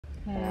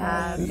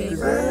Happy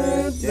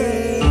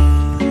birthday.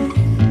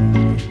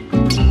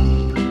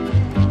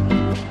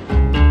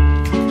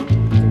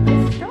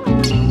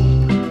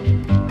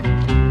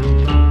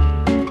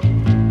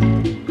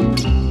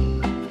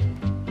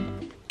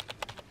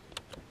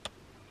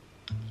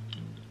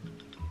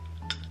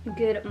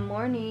 Good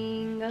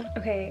morning.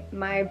 Okay,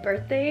 my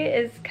birthday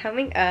is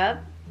coming up.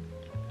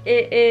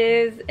 It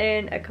is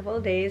in a couple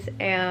of days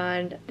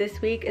and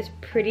this week is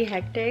pretty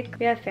hectic.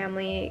 We have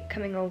family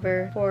coming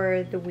over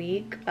for the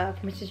week for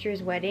my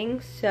sister's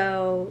wedding,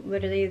 so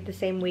literally the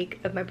same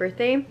week of my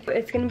birthday.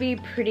 It's gonna be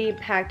pretty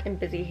packed and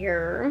busy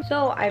here.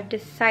 So I've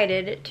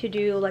decided to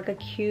do like a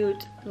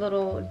cute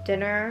little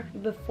dinner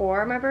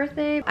before my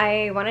birthday.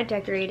 I want to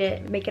decorate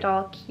it, make it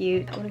all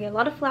cute. I want to get a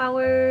lot of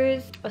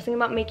flowers. I was thinking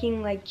about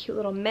making like cute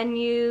little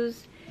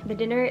menus. The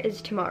dinner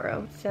is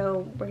tomorrow,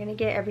 so we're gonna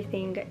get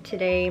everything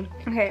today.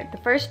 Okay, the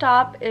first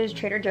stop is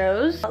Trader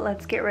Joe's.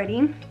 Let's get ready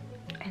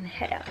and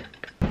head out.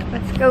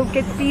 Let's go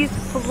get these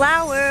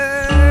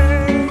flowers.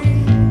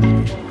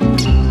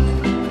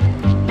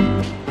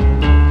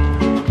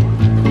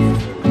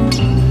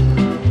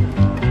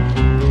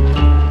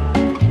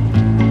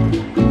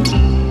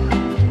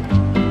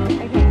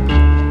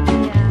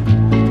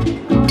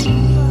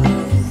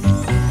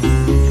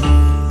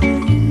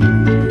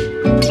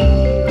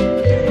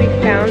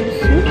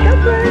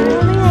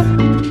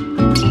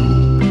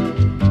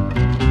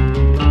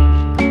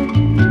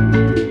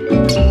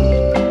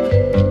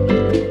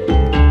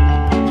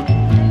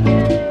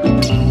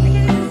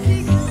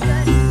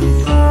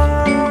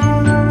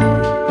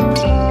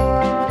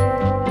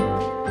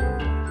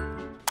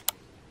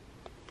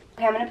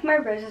 I'm gonna put my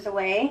roses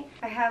away.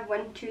 I have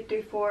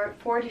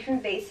 4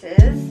 different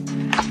vases.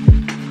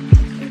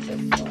 Let's take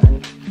this one.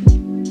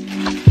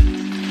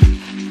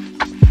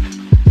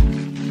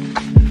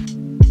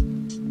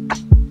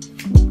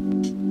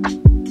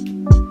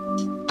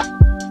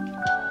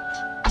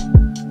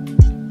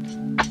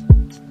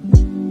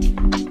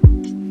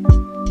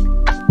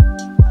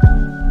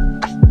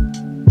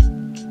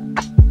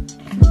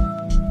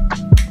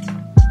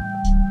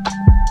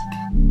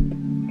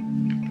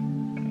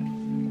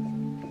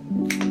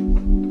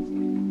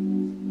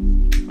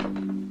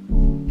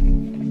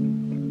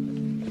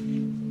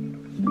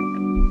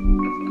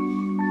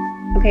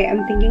 Okay,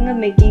 I'm thinking of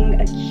making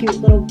a cute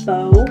little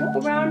bow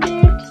around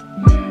it.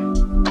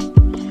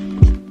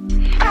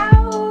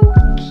 How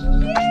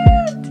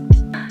cute!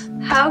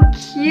 How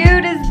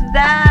cute is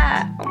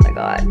that? Oh my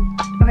god.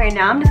 Okay,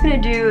 now I'm just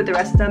gonna do the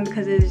rest of them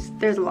because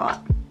there's a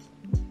lot.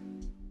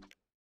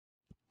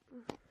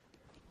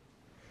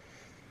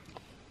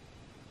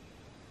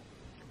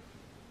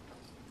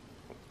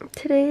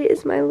 Today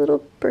is my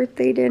little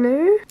birthday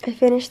dinner. I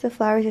finished the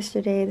flowers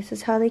yesterday. This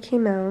is how they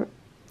came out.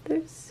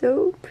 They're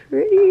so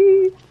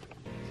pretty.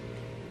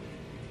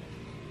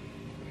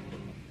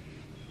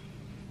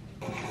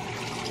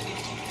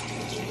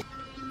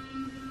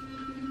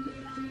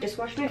 Just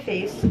washed my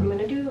face. I'm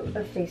gonna do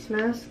a face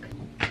mask.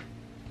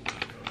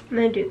 I'm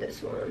gonna do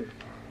this one.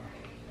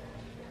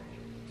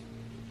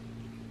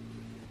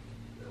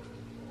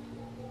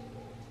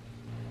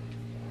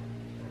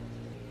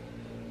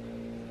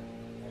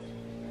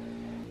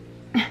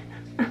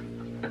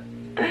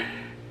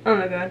 Oh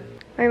my god.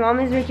 My mom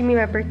is making me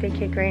my birthday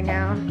cake right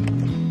now.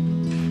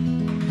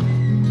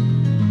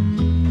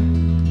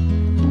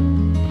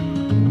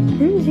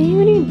 Lindsay,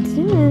 what are you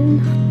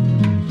doing?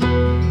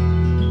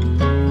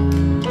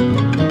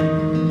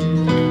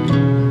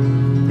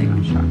 They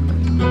want chocolate.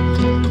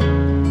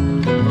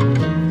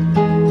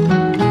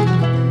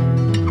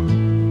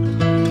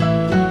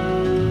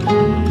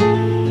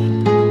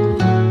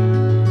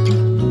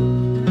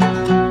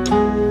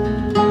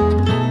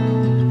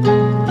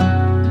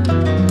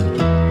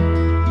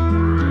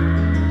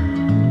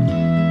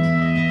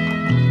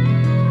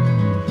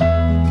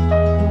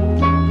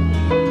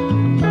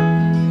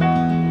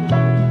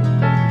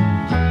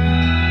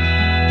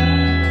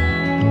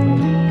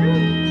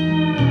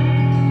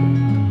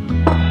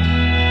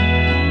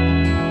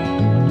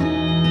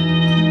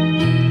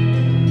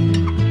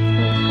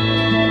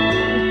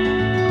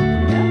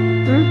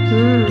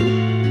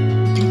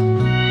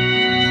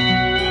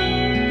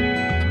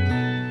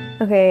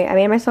 Okay, I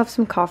made myself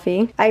some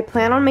coffee. I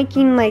plan on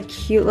making like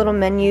cute little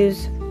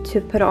menus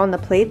to put on the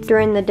plates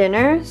during the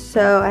dinner.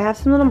 So I have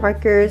some little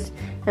markers.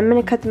 I'm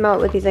gonna cut them out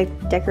with these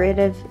like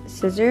decorative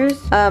scissors.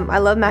 I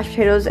love mashed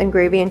potatoes and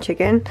gravy and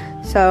chicken.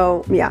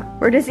 So yeah,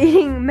 we're just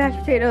eating mashed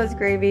potatoes,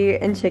 gravy,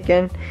 and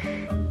chicken.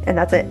 And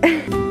that's it.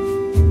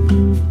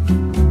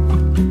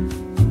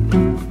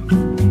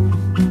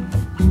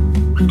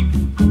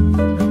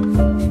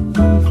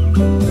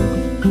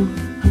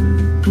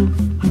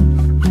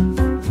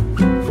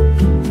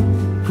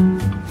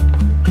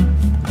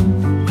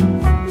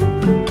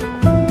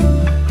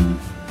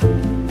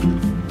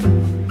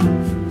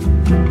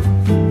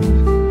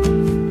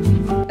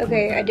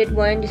 Okay, I did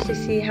one just to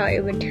see how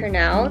it would turn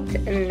out,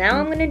 and now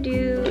I'm gonna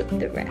do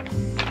the rest.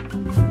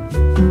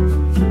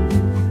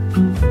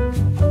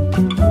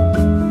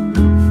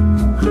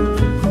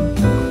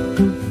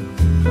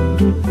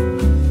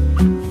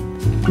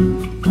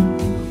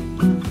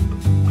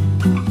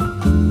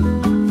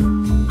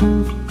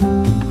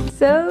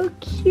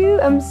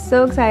 I'm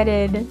so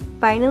excited.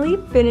 Finally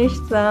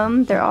finished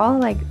them. They're all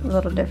like a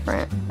little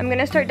different. I'm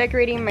gonna start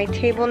decorating my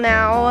table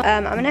now.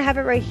 I'm gonna have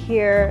it right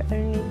here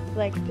underneath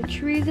like the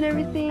trees and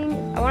everything.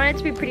 I want it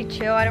to be pretty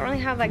chill. I don't really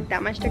have like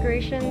that much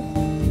decorations.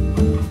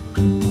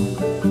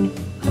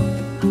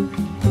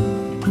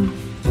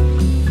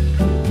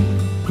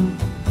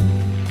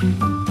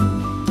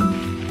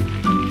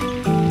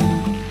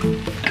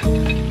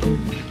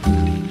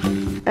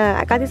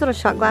 I got these little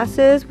shot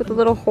glasses with a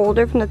little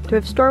holder from the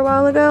thrift store a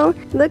while ago.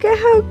 Look at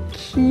how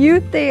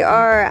cute they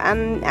are.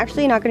 I'm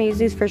actually not going to use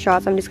these for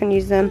shots. I'm just going to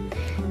use them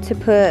to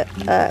put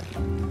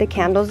the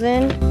candles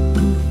in.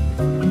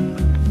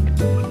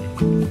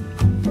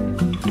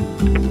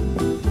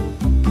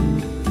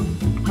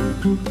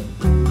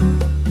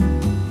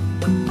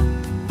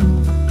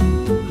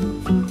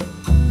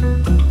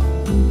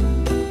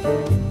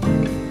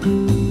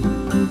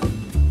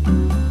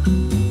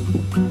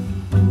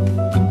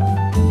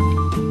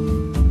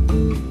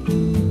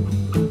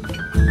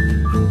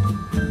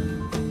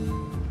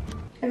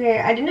 Okay,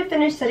 I didn't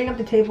finish setting up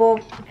the table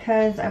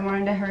because I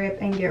wanted to hurry up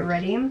and get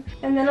ready. And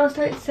then I'll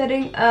start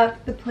setting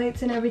up the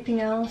plates and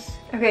everything else.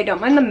 Okay, don't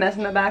mind the mess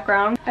in the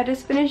background. I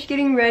just finished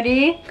getting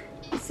ready.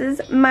 This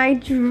is my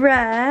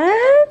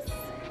dress.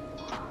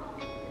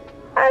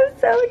 I'm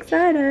so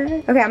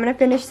excited. Okay, I'm gonna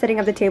finish setting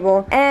up the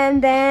table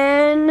and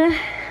then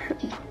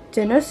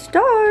dinner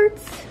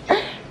starts.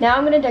 Now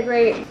I'm gonna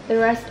decorate the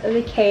rest of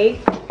the cake.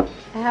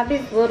 I have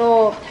these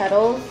little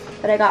petals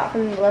that I got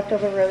from the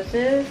leftover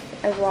roses.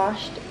 I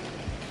washed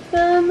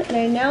them,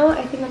 and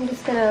I think I'm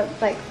just gonna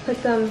like put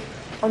them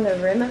on the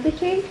rim of the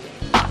cake.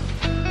 Oh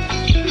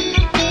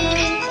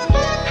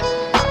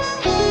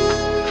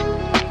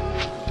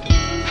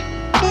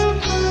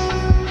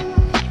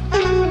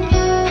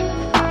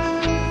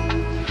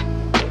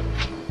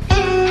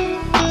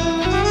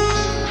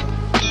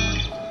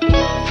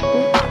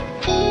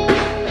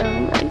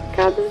my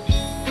god, this is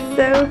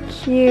so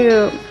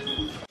cute.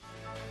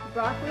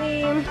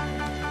 Broccoli,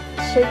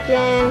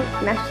 chicken,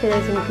 mashed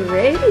potatoes, and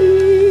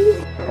gravy.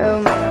 Oh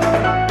my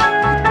god.